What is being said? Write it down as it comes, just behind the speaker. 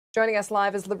Joining us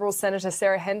live is Liberal Senator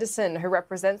Sarah Henderson, who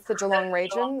represents the Geelong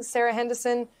region. Sarah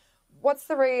Henderson, what's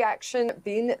the reaction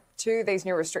been to these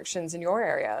new restrictions in your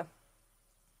area?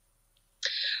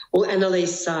 Well,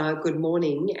 Annalise, good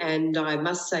morning. And I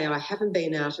must say I haven't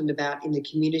been out and about in the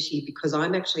community because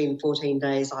I'm actually in 14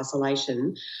 days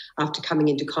isolation after coming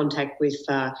into contact with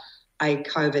a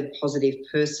COVID positive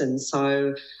person.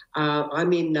 So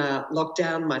I'm in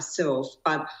lockdown myself.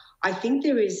 But I think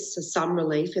there is some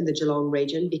relief in the Geelong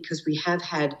region because we have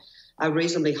had a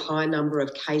reasonably high number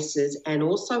of cases, and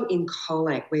also in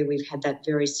Colac, where we've had that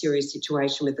very serious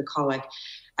situation with the Colac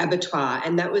abattoir,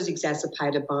 and that was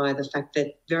exacerbated by the fact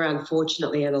that, very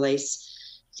unfortunately,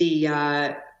 Annalise,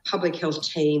 the public health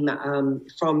team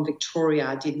from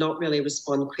Victoria did not really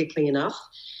respond quickly enough,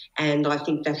 and I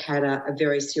think that had a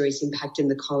very serious impact in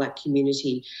the Colac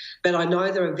community. But I know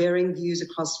there are varying views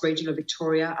across regional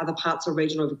Victoria. Other parts of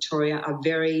regional Victoria are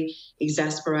very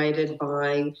exasperated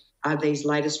by these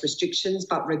latest restrictions,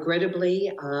 but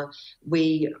regrettably,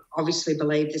 we obviously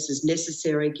believe this is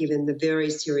necessary given the very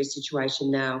serious situation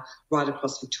now right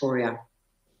across Victoria.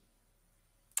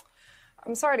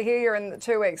 I'm sorry to hear you're in the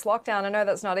 2 weeks lockdown. I know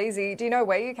that's not easy. Do you know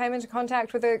where you came into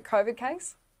contact with a COVID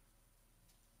case?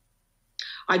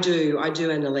 I do,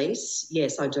 Annalise.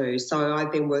 Yes, I do. So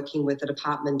I've been working with the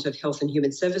Department of Health and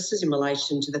Human Services in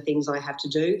relation to the things I have to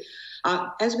do.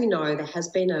 As we know, there has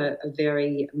been a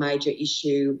very major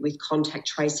issue with contact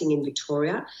tracing in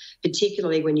Victoria,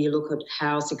 particularly when you look at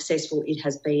how successful it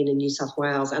has been in New South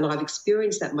Wales. And I've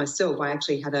experienced that myself. I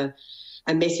actually had a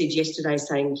message yesterday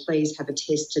saying, please have a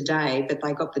test today, but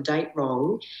they got the date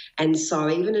wrong. And so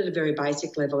even at a very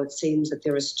basic level, it seems that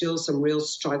there are still some real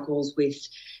struggles with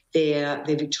their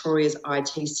Victoria's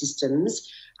IT systems.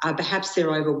 Perhaps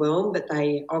they're overwhelmed, but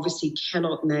they obviously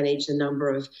cannot manage the number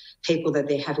of people that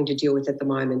they're having to deal with at the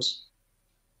moment.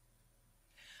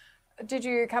 Did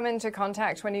you come into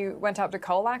contact when you went up to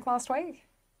Colac last week?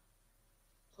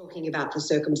 Talking about the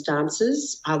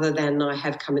circumstances, other than I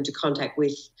have come into contact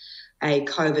with a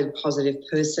COVID positive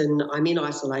person. I'm in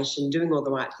isolation, doing all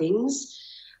the right things.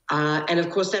 And of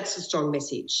course, that's a strong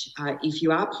message. If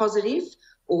you are positive,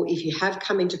 or if you have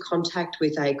come into contact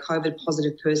with a COVID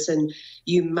positive person,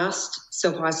 you must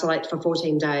self-isolate for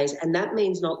 14 days. And that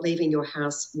means not leaving your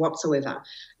house whatsoever,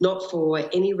 not for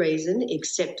any reason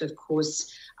except, of course,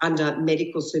 under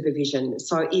medical supervision.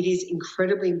 So it is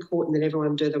incredibly important that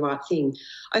everyone do the right thing.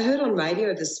 I heard on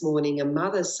radio this morning a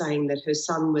mother saying that her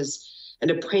son was an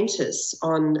apprentice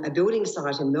on a building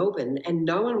site in Melbourne, and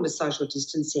no one was social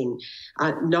distancing.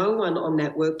 No one on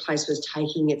that workplace was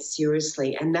taking it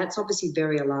seriously, and that's obviously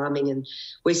very alarming. And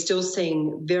we're still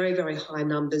seeing very, very high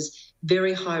numbers,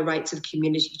 very high rates of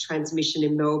community transmission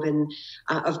in Melbourne.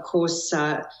 Of course,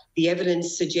 the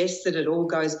evidence suggests that it all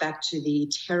goes back to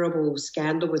the terrible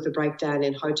scandal with the breakdown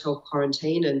in hotel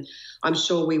quarantine, and I'm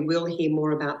sure we will hear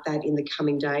more about that in the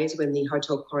coming days when the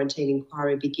hotel quarantine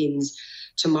inquiry begins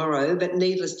tomorrow. But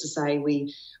needless to say,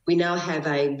 we now have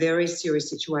a very serious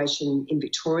situation in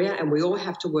Victoria, and we all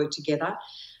have to work together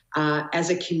as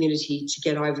a community to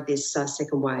get over this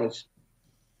second wave.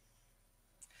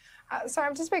 So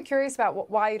I'm just a bit curious about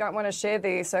why you don't want to share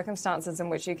the circumstances in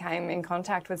which you came in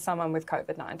contact with someone with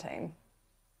COVID-19.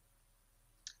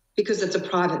 Because it's a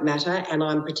private matter, and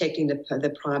I'm protecting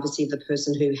the privacy of the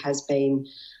person who has been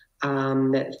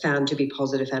found to be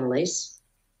positive, Annalise.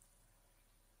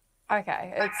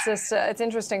 Okay, it's just it's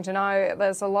interesting to know.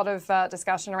 There's a lot of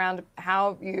discussion around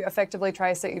how you effectively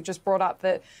trace it. You've just brought up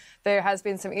that there has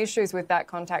been some issues with that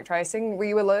contact tracing. Were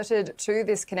you alerted to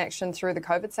this connection through the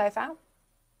COVID Safe app?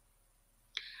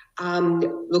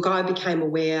 Look, I became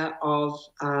aware of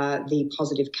the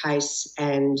positive case,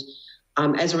 and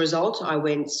as a result, I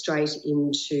went straight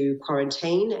into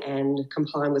quarantine and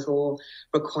complying with all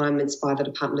requirements by the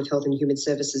Department of Health and Human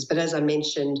Services. But as I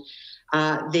mentioned,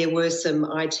 there were some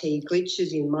IT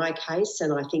glitches in my case,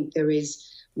 and I think there is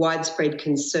widespread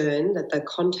concern that the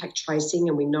contact tracing,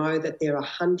 and we know that there are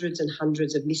hundreds and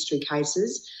hundreds of mystery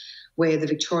cases where the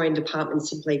Victorian Department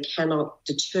simply cannot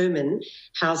determine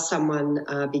how someone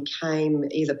became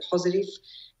either positive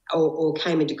or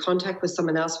came into contact with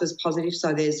someone else was positive.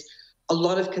 So there's a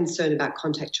lot of concern about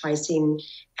contact tracing,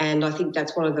 and I think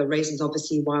that's one of the reasons,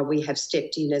 obviously, why we have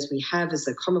stepped in as we have as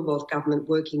the Commonwealth Government,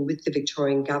 working with the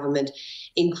Victorian Government,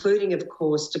 including, of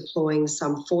course, deploying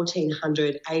some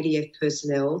 1,400 ADF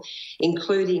personnel,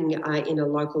 including in a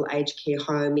local aged care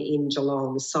home in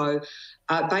Geelong. So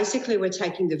basically, we're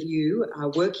taking the view,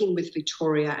 working with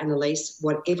Victoria and Elise,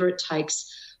 whatever it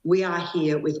takes, we are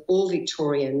here with all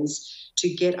Victorians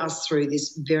to get us through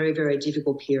this very, very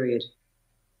difficult period.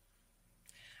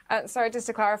 Sorry, just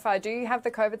to clarify, do you have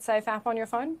the COVID Safe app on your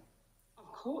phone?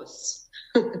 course.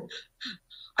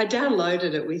 I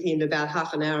downloaded it within about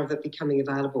half an hour of it becoming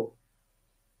available.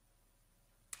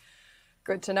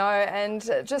 Good to know. And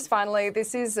just finally,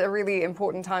 this is a really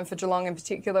important time for Geelong in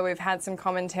particular. We've had some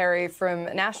commentary from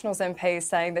Nationals MPs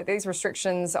saying that these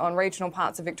restrictions on regional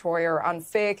parts of Victoria are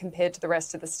unfair compared to the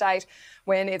rest of the state,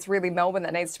 when it's really Melbourne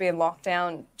that needs to be in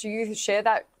lockdown. Do you share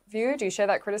that view? Do you share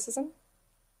that criticism?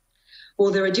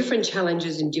 Well, there are different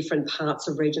challenges in different parts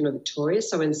of regional Victoria.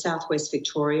 So in southwest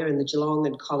Victoria, in the Geelong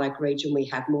and Colac region, we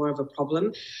have more of a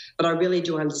problem. But I really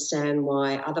do understand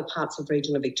why other parts of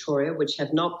regional Victoria, which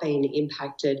have not been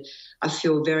impacted, I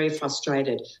feel very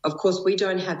frustrated. Of course, we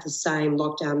don't have the same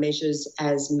lockdown measures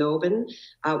as Melbourne.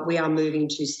 We are moving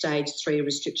to stage 3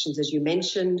 restrictions, as you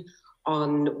mentioned,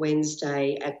 on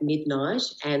Wednesday at midnight.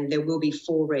 And there will be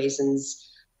 4 reasons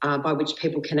by which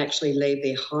people can actually leave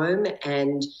their home.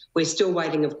 And we're still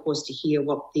waiting, of course, to hear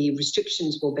what the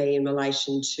restrictions will be in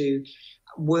relation to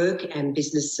work and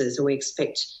businesses. And we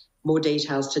expect more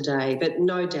details today. But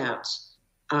no doubt,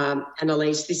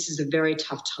 Annalise, this is a very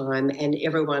tough time and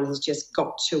everyone has just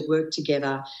got to work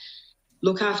together.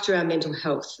 Look after our mental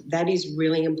health. That is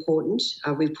really important.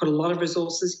 We've put a lot of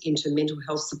resources into mental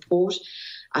health support,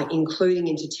 including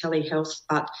into telehealth,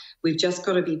 but we've just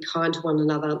got to be kind to one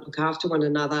another, look after one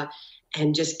another,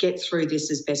 and just get through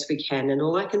this as best we can. And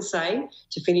all I can say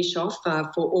to finish off, for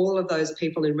all of those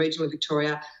people in regional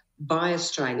Victoria, buy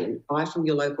Australian, buy from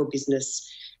your local business,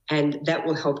 and that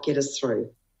will help get us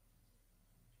through.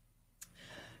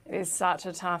 It is such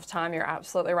a tough time. You're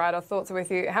absolutely right. Our thoughts are with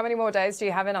you. How many more days do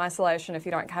you have in isolation if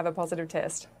you don't have a positive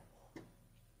test?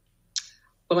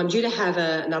 Well, I'm due to have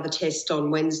another test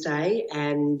on Wednesday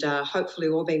and hopefully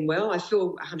all being well, I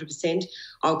feel 100%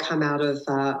 I'll come out of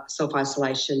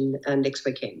self-isolation next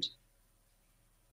weekend.